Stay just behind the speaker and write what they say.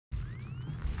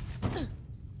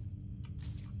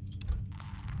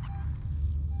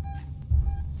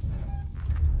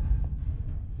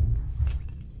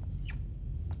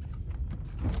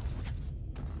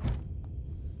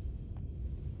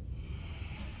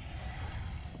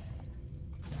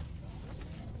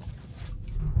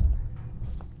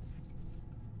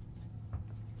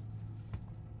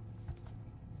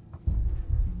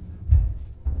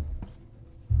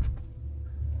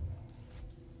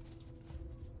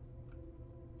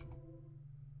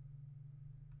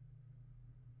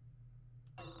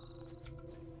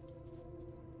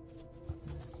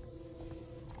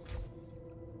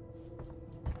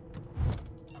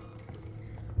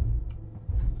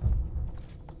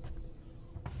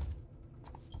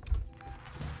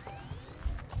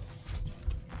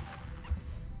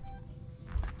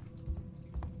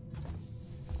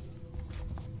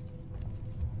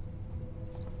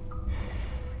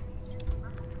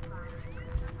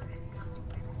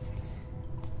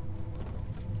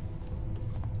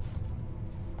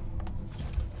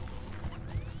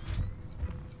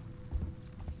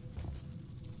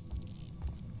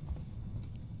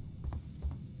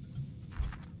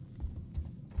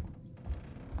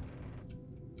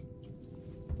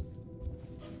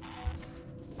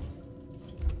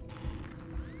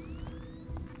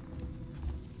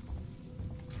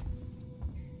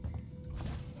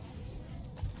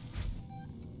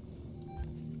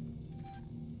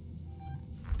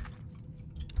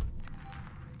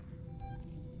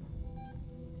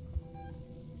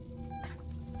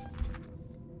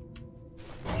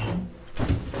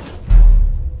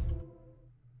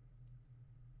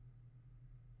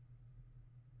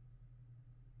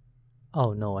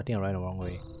Oh no, I think I ran the wrong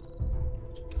way.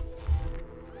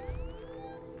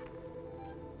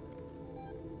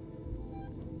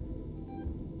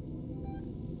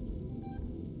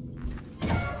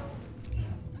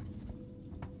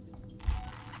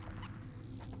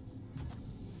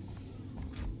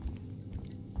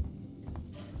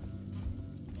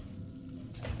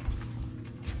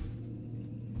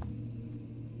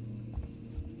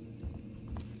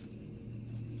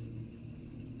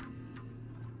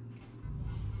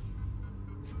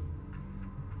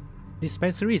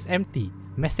 Dispensary is empty.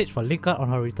 Message for Lincoln on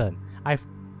her return. I've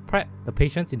prepped the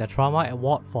patients in the trauma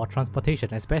ward for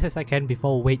transportation as best as I can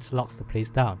before Waits locks the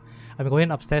place down. I'm going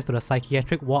upstairs to the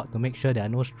psychiatric ward to make sure there are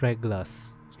no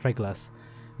stragglers. The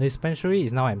dispensary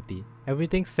is now empty.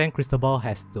 Everything San Cristobal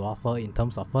has to offer in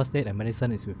terms of first aid and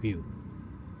medicine is with you.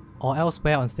 Or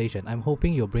elsewhere on station. I'm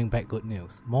hoping you'll bring back good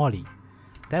news. Morley.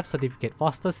 Death certificate.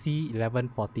 Foster C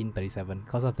 111437.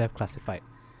 Cause of death classified.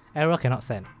 Error cannot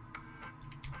send.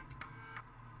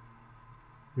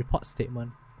 Report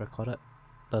statement recorded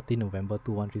 13 November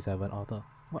 2137 author.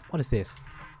 What is this?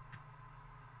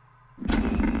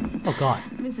 Oh god.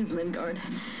 This is Lingard,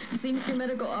 Senior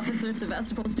Medical Officer at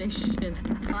Sevastopol Station.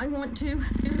 I want to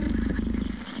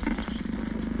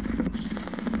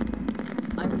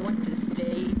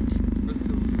state for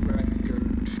the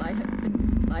record.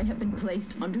 I have been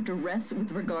placed under duress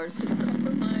with regards to the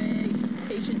compromised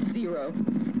patient 0.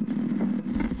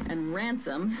 And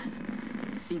Ransom,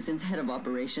 Season's head of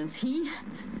operations, he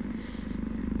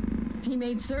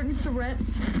made certain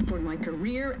threats for my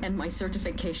career and my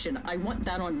certification. I want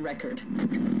that on record.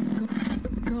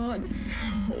 God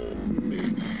help me.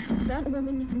 That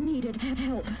woman needed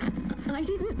help. I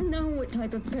didn't know what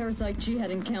type of parasite she had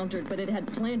encountered, but it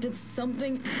had planted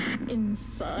something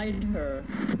inside her.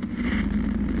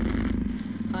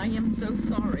 I am so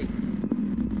sorry.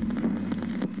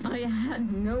 I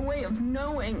had no way of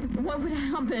knowing what would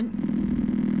happen.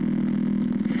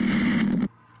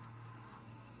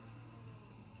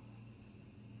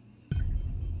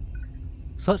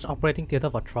 Search operating theater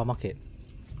for trauma kit.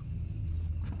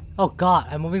 Oh god,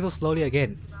 I'm moving so slowly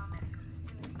again.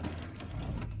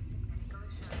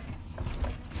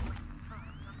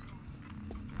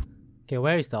 Okay,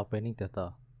 where is the operating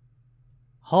theater?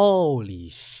 Holy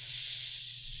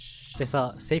sh! There's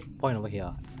a save point over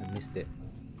here. I missed it.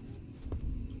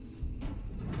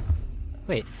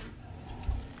 Wait.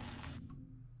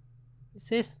 It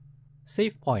says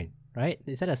save point, right?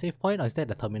 Is that a save point or is that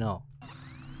the terminal?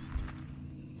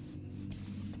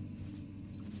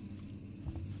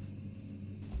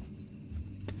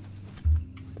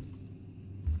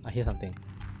 I hear something.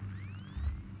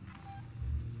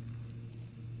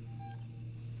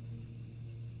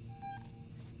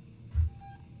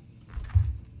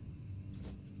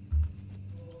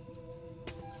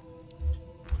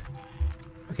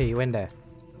 Okay, you went there.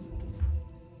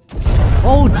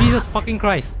 Oh, Jesus fucking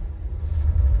Christ!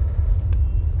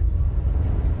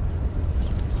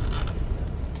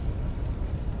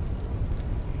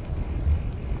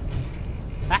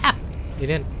 Ah! It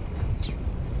didn't.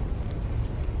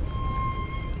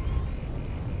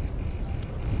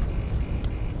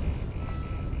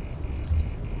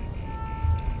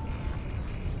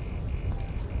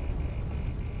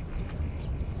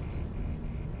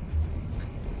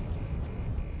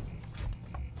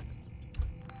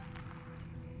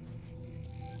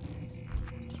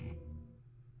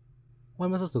 Where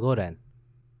am I supposed to go then?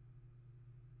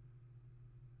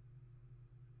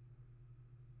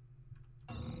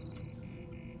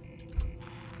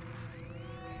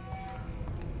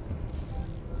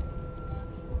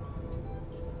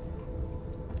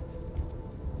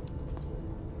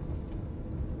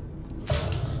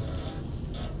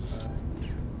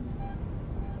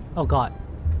 Oh god.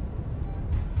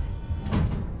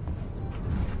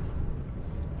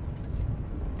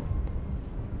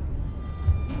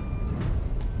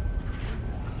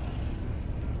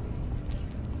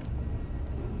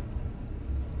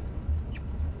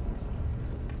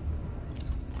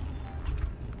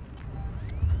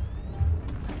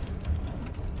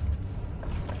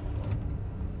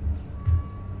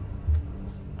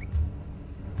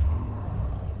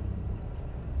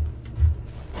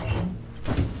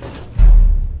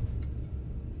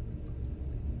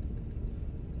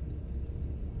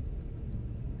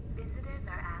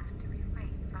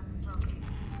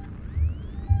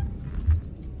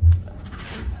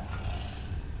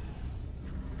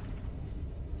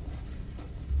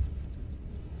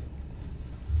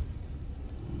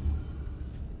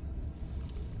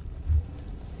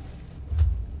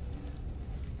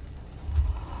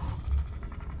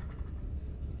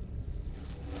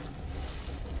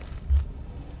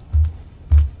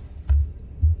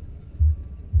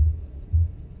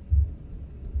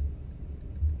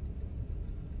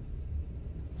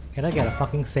 Can I get a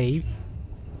fucking save?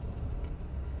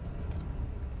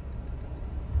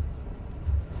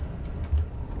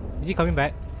 Is he coming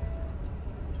back?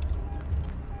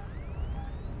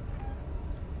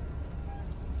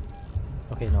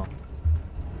 Okay, no.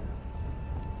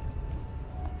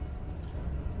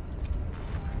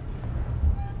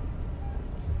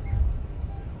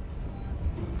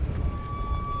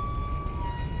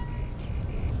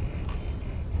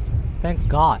 Thank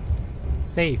God.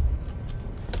 Save.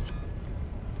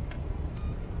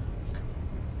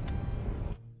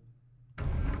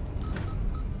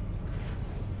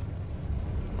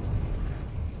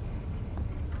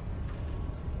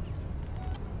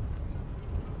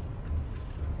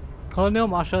 Colonel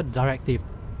Marshal Directive.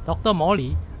 Dr.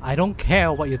 Molly, I don't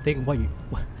care what you think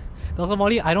Dr.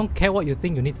 Molly, I don't care what you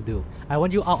think you need to do. I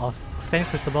want you out of San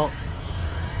Cristobal.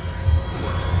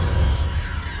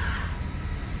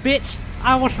 Bitch!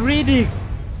 I was reading!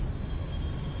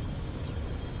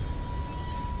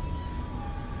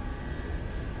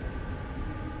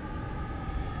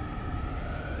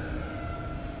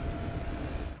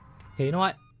 Okay, you know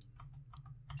what?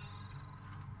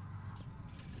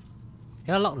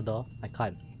 Can I lock the door? I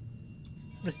can't.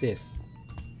 What's this?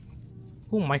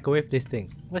 Who microwaved this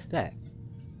thing? What's that?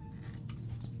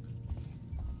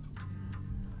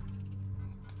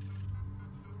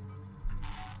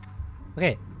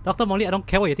 Okay, Dr. Molly, I don't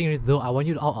care what you think you need to do. I want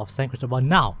you out of San Cristobal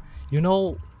now. You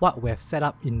know what we have set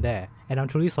up in there, and I'm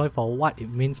truly sorry for what it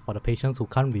means for the patients who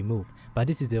can't be moved. But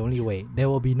this is the only way. There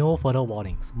will be no further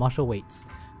warnings. Marshal waits.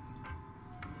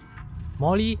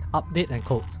 Molly, update and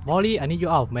codes. Molly, I need you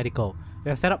out of medical. We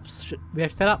have set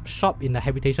up shop in the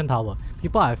habitation tower.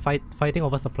 People are fighting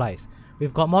over supplies.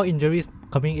 We've got more injuries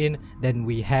coming in than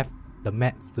we have the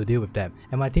meds to deal with them,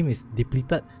 and my team is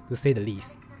depleted to say the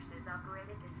least. Nurses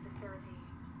operated this facility.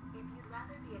 If you'd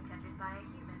rather be attended by a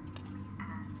human, please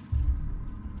ask.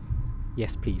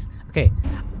 Yes, please. Okay.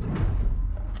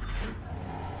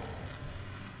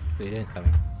 The alien is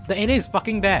coming. The alien is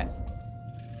fucking there.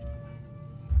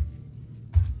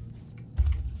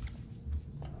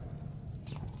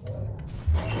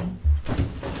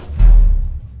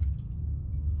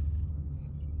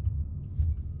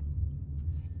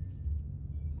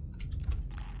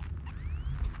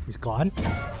 He's gone.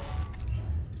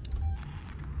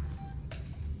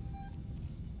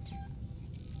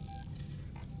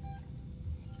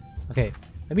 Okay,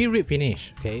 let me read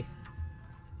finish, okay?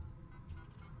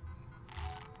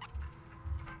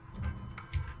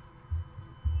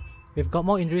 We've got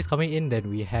more injuries coming in than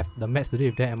we have the meds to do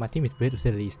with that, and my team is ready to say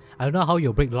the least. I don't know how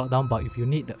you'll break the lockdown, but if you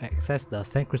need to access the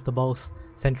San Cristobal's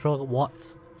central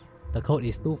wards, the code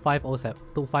is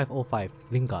 2505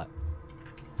 Lingard.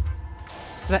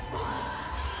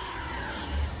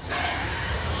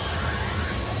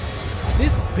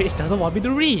 This page doesn't want me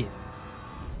to read!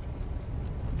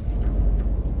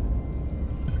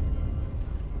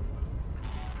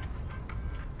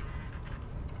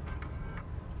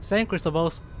 San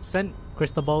Cristobal's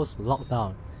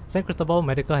lockdown. San Cristobal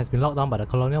Medical has been locked down by the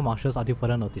Colonial Marshals until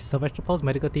further notice. Sevastopol's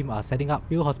medical team are setting up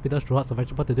few hospitals throughout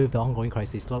Sevastopol to deal with the ongoing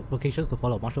crisis. Locations to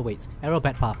follow. Marshal waits. Arrow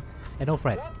bad path. And no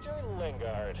friend. Dr.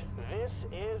 Lingard, this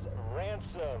is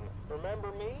Ransom.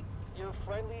 Remember me? Your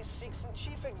friendly Seeks and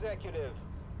Chief Executive.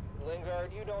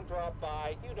 Lingard, you don't drop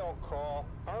by, you don't call.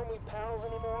 Aren't we pals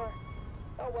anymore?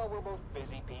 Oh well, we're both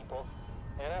busy people.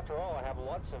 And after all, I have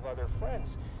lots of other friends.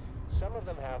 Some of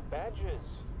them have badges.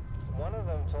 One of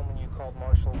them told me you called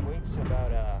Marshal Waits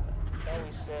about shall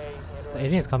we say, the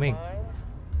alien is coming.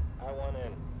 I want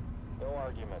in. No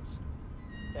arguments.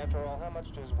 After all, how much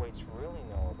does Waits really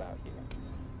know about you?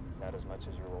 Not as much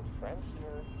as your old friend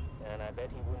here. And I bet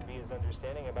he wouldn't be as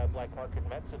understanding about black market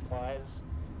med supplies.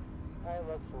 I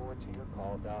look forward to your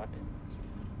call, Doc.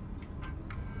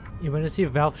 Emergency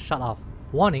valve shut off.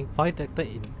 Warning, fire detected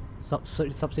in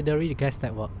subsidiary gas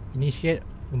network. Initiate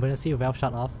emergency valve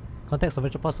shut off. Contact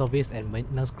Sevastopol service and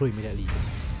maintenance crew immediately.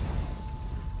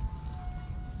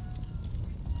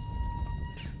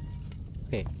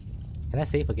 Okay, can I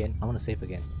save again? I want to save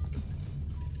again.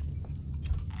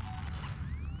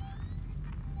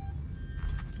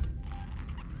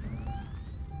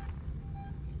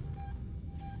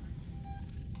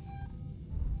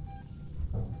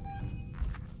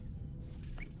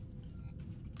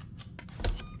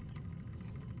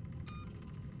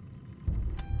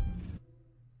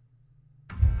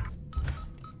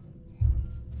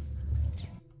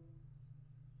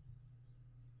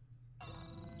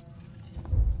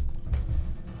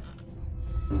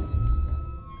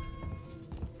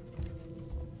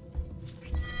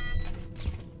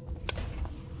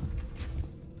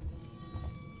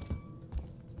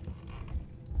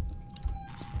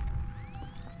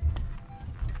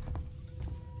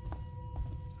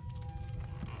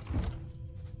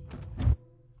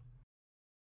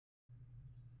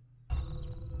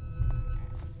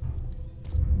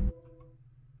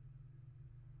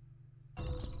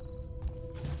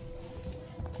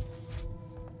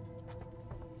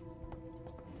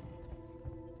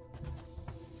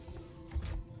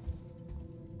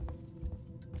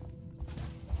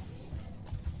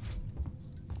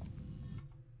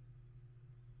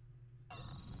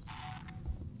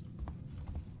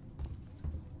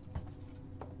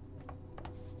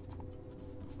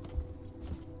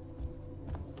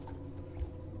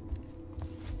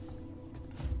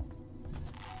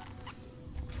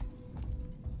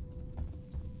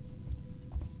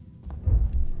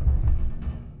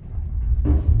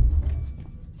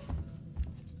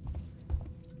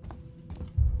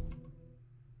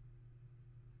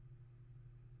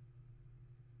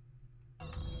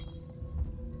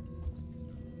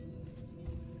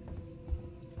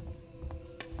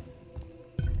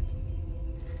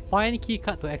 Find key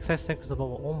card to access secret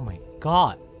bubble. Oh my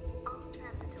god. All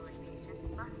transitory patients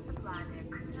must supply their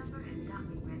crew number and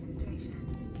docking registration.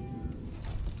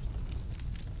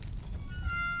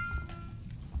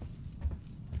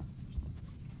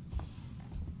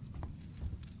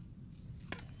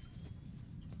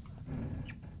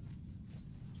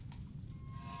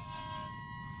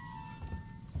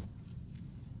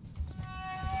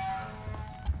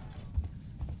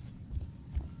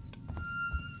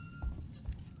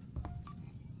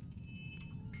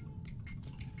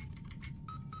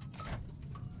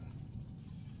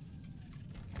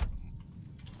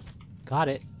 Got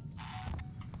it.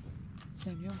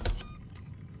 Samuel,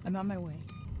 I'm on my way.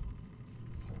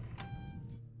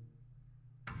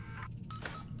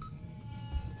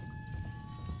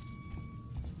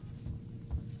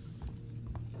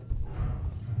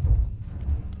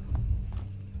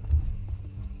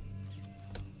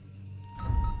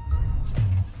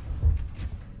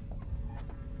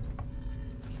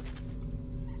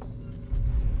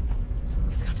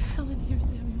 Let's go to hell in here,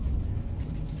 Samuels.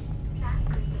 San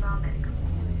Cristobal Medical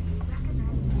Facility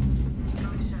recommends medical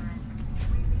insurance.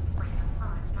 Really when you're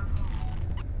far from home.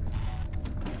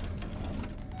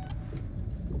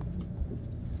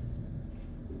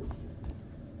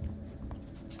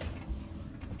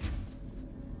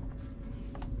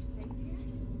 We're safe here?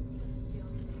 Doesn't feel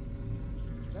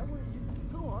safe. That way,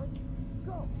 go on,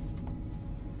 go.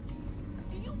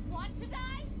 Do you want to die?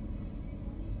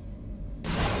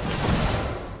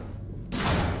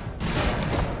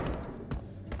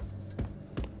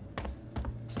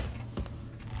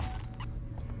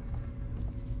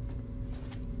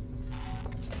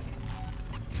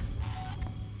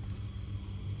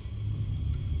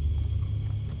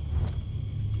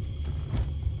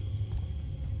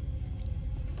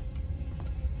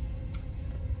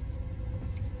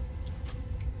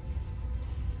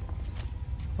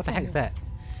 What the heck is that?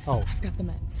 Oh, I've got the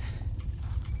meds.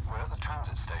 We're at the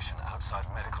transit station outside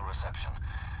medical reception.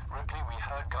 Ripley, we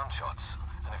heard gunshots,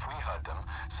 and if we heard them,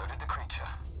 so did the creature.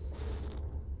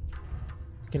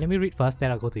 okay, let me read first,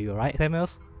 then I'll go to you, right,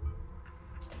 Samuels?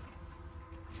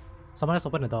 Someone else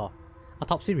open the door.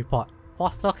 Autopsy report.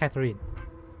 Foster Catherine.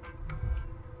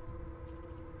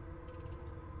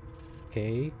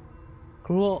 Okay.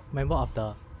 Crew member of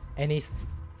the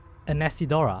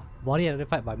Anasidora. Body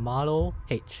identified by Marlowe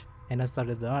H.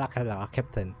 Anasidora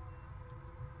Captain.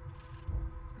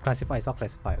 Classified, it's not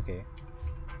classified, okay.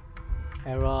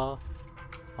 Error.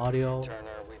 Audio.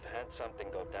 Turner, we've had something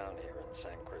go down here in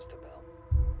San Cristobal.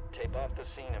 Tape off the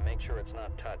scene and make sure it's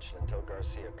not touched until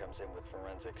Garcia comes in with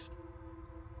forensics.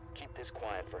 Keep this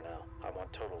quiet for now. I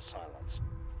want total silence.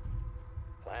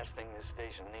 Last thing this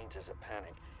station needs is a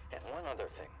panic. And one other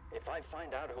thing. If I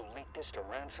find out who leaked this to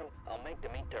Ransom, I'll make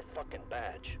them eat their fucking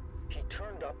badge. He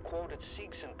turned up, quoted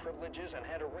Sikhs and privileges, and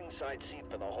had a ringside seat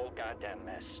for the whole goddamn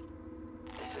mess.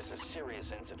 This is a serious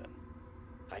incident.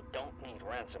 I don't need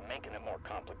Ransom making it more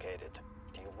complicated.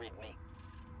 Do you read me?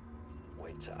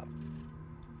 Waits up.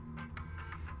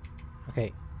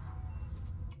 Okay.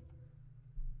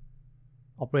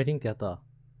 Operating theater.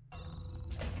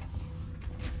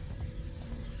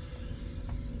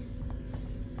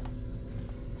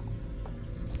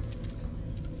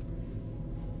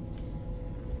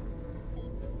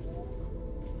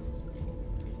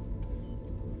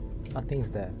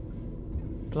 Nothing's there.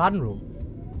 Plant room.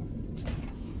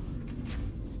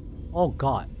 Oh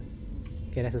god.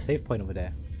 Okay, there's a save point over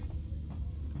there.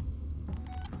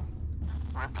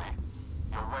 Ripley,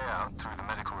 your way out through the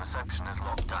medical reception is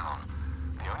locked down.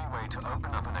 The only way to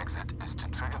open up an exit is to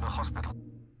trigger the hospital's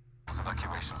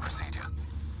evacuation procedure.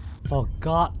 For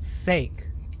God's sake.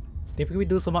 They make me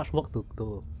do so much work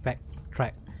to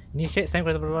backtrack. Initiate San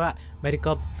Cristobal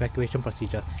medical evacuation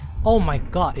procedures. Oh my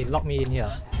god, it locked me in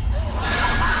here.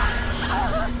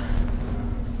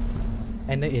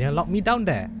 And then it locked me down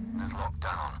there. Is locked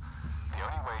down. The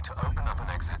only way to open up an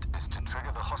exit is to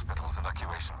trigger the hospital's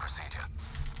evacuation procedure.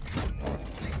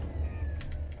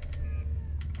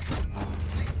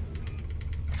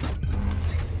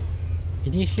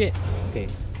 Initiate. Okay.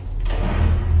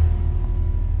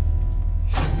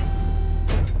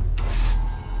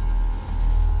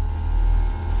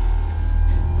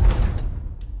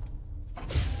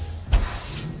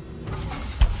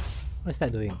 What is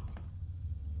that doing?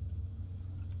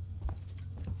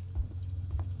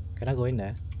 Can I go in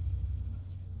there?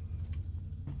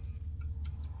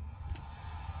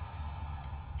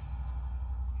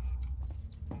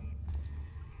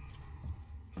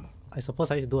 I suppose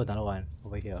I need to do another one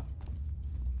over here.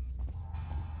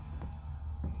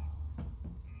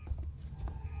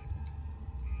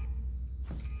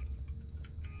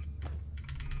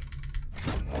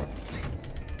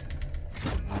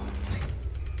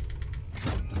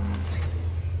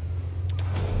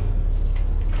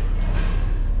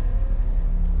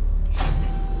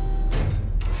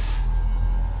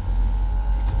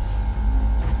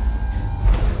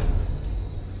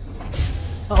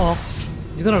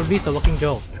 He's gonna release the Working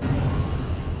Joe.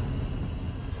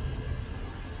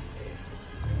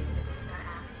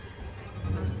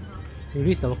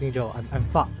 Release the Working Joe. I'm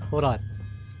fucked. Hold on.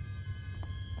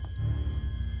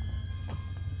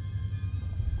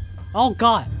 Oh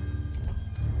god!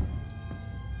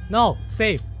 No!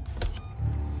 Save!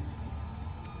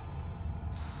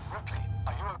 Ripley,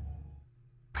 are you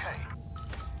okay?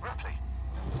 Ripley?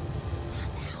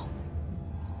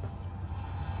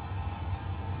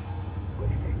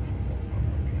 With safety or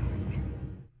someone behind you,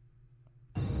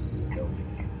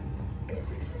 helping you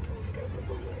every single step of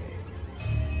the way.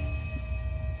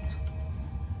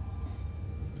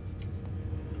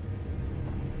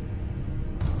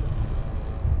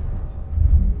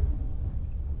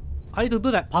 I need to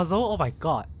do that puzzle? Oh my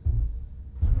god.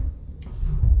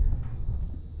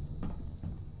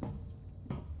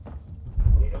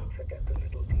 We don't forget the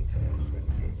little details when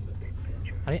seeing the big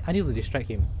picture. I need to distract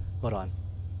him. Hold on.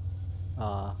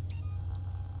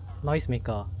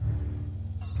 Noisemaker.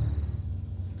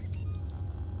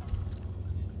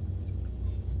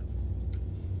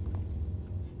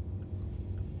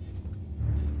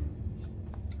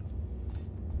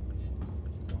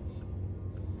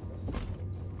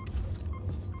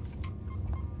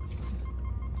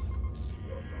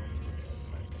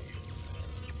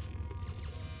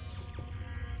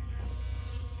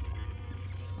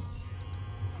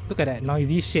 Look at that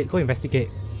noisy shit. Go investigate.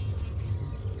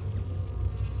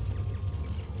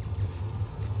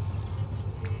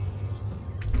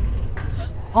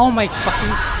 Oh my fucking...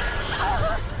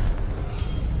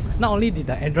 Not only did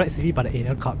the android see me, but the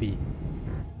alien caught me.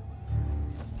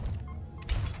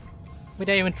 Where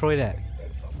did I even throw it at?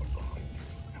 There's someone behind you,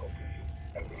 helping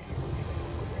you every single step of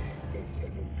the way. This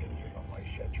is impinging on my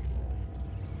schedule.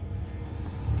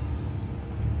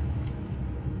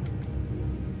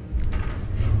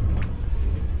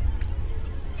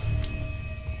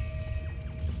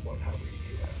 What have we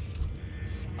here?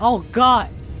 Oh god!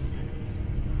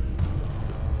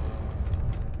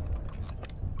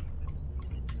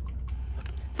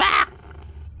 Fuck!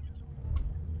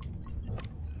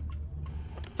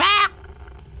 Fuck!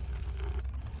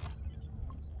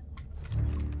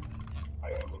 I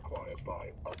am required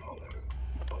by Apollo.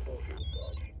 Abortive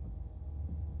God.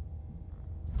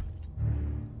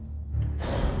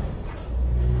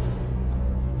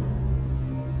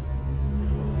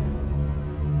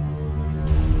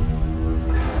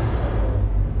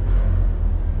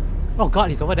 Oh god,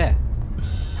 he's over there.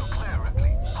 You're clear,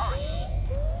 Ripley. Hurry.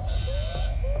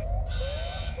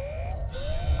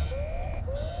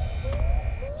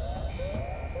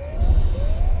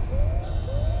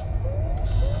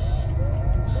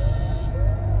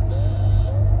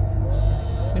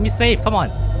 Let me save, come on.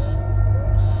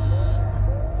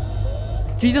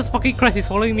 Jesus fucking Christ, he's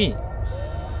following me.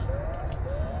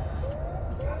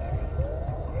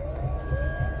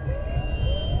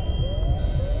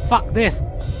 Fuck this.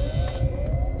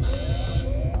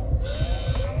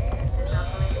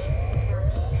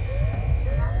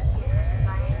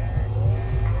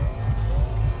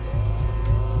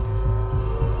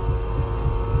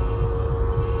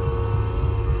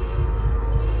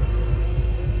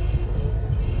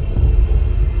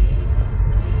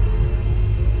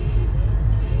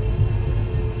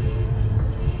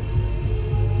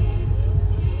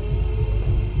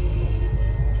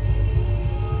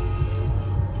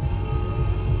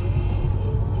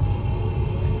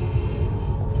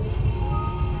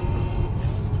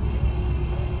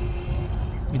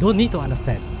 You don't need to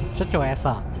understand. Shut your ass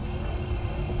up.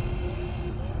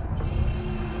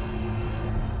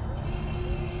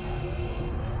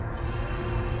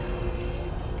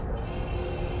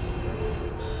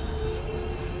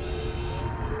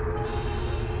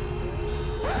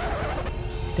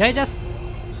 Did I just...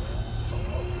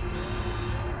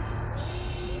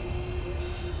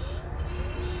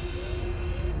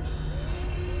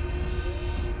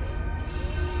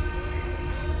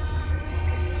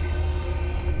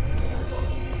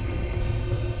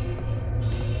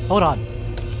 Hold on.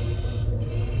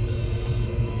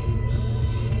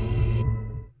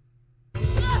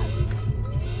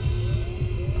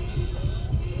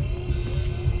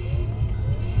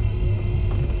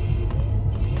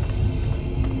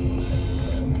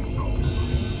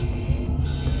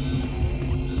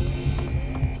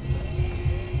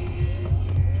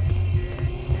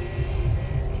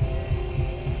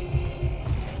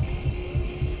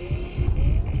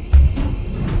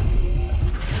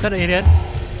 Is that an alien?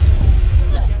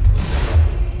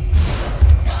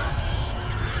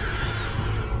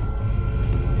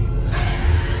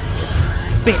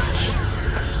 Bitch!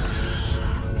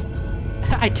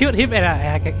 I killed him and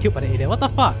I got killed by the alien. What the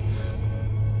fuck?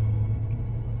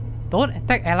 Don't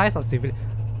attack allies or civilians.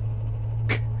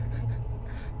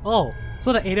 Oh,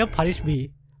 so the alien punished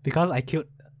me because I killed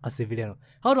a civilian.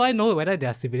 How do I know whether they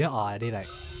are civilian or are they like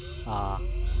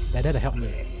they're there to help me?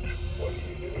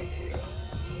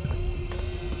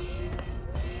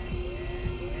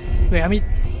 Wait, I mean,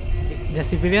 they're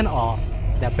civilian or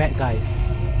they're bad guys?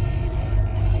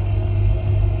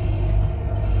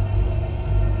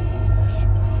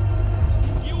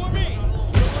 You or me? You don't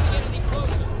want to get any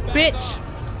closer. Bitch!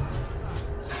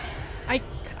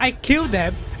 I killed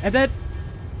them and then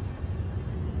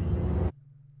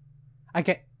I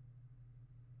get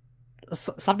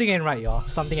something ain't right, y'all.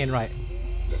 Something ain't right.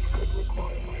 This could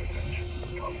require my attention.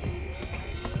 Come.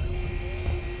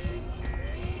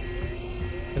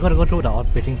 I gotta go through the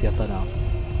operating theater now.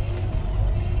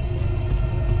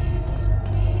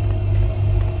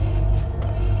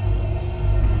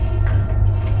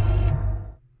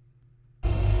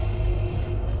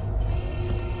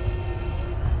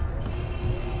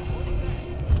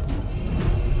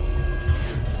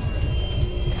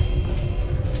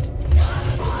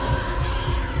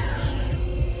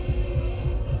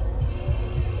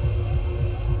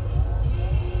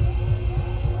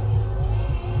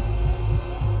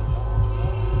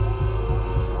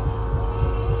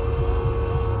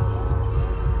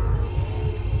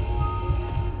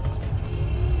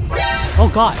 Oh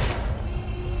god!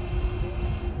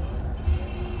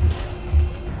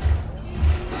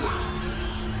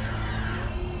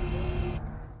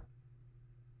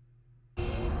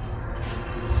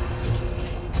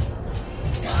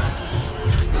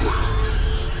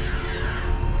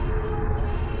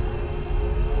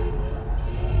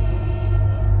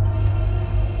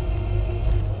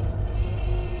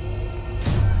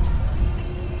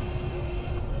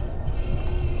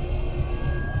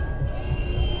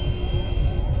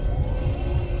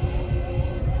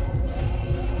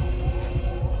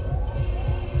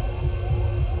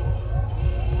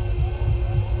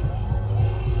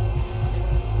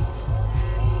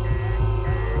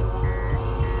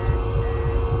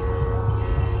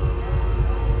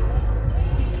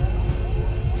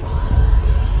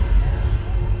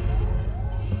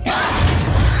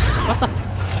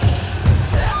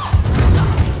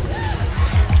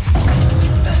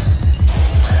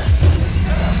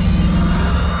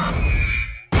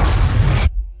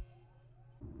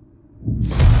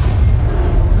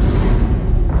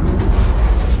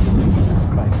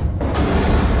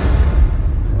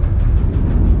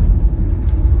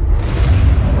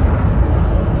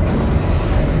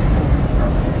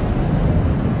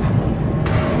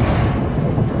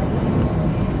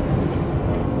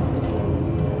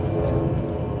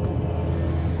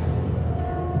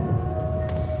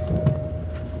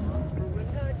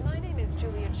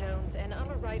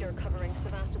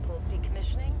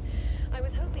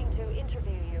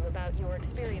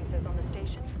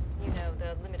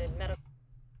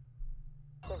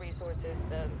 resources,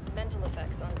 the mental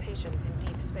effects on patients in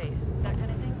deep space, that kind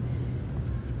of thing.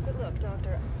 But look,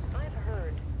 Doctor, I've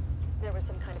heard there was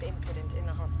some kind of incident in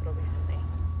the hospital recently.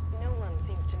 No one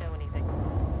seems to know anything.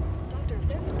 Doctor, if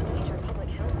there's a major public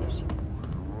health issue,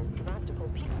 Sevastopol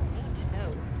people need to know.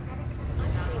 I'm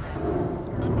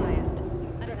freelance, unbiased.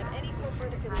 I don't have any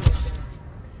corporate affiliation.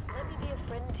 Let me be a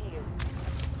friend to you.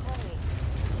 Call me.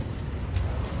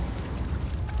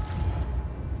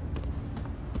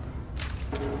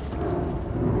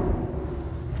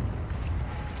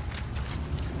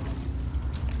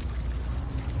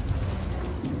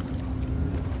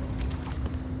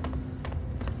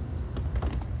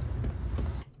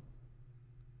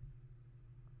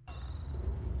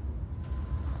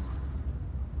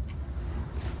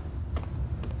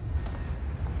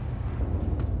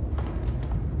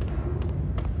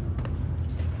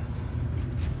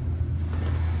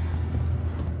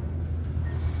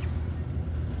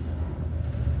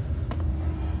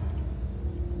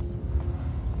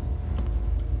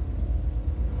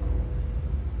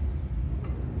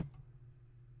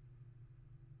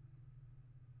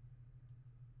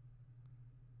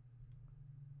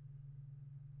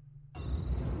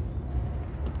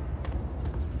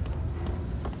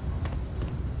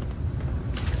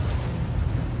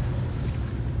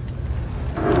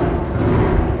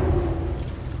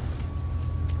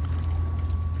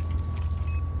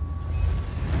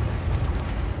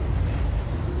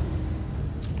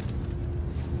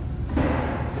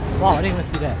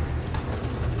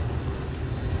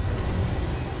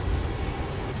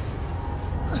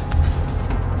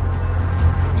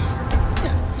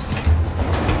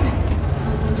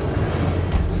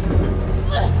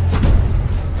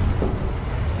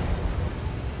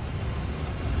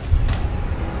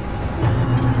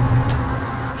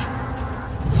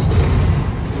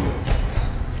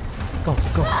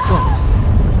 go, go.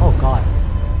 Oh god.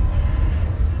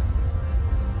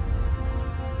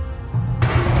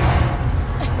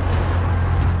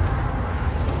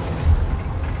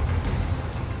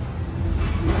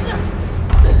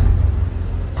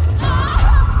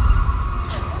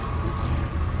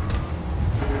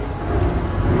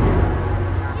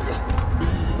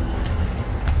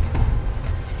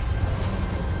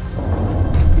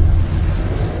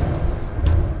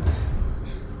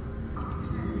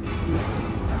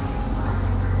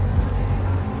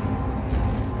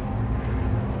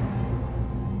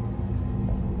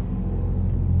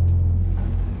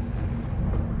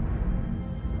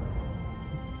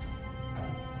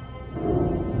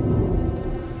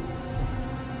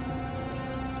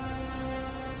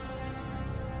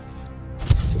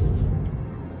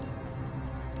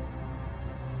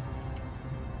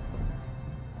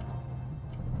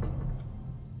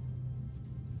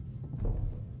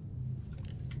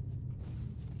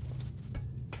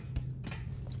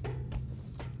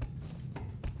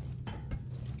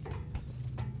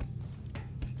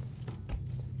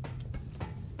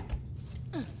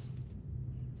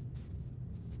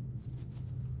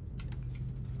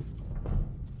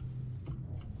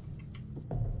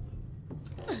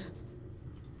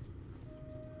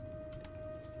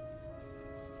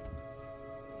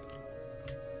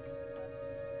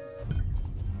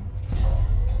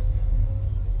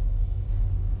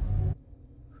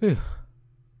 Phew.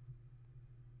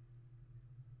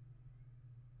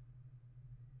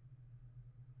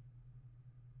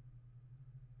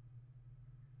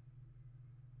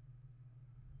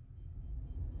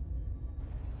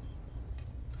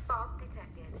 Fog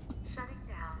detected. Shutting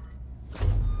down.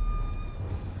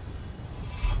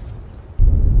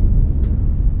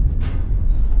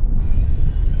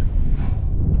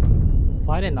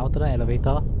 Find an alternate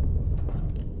elevator.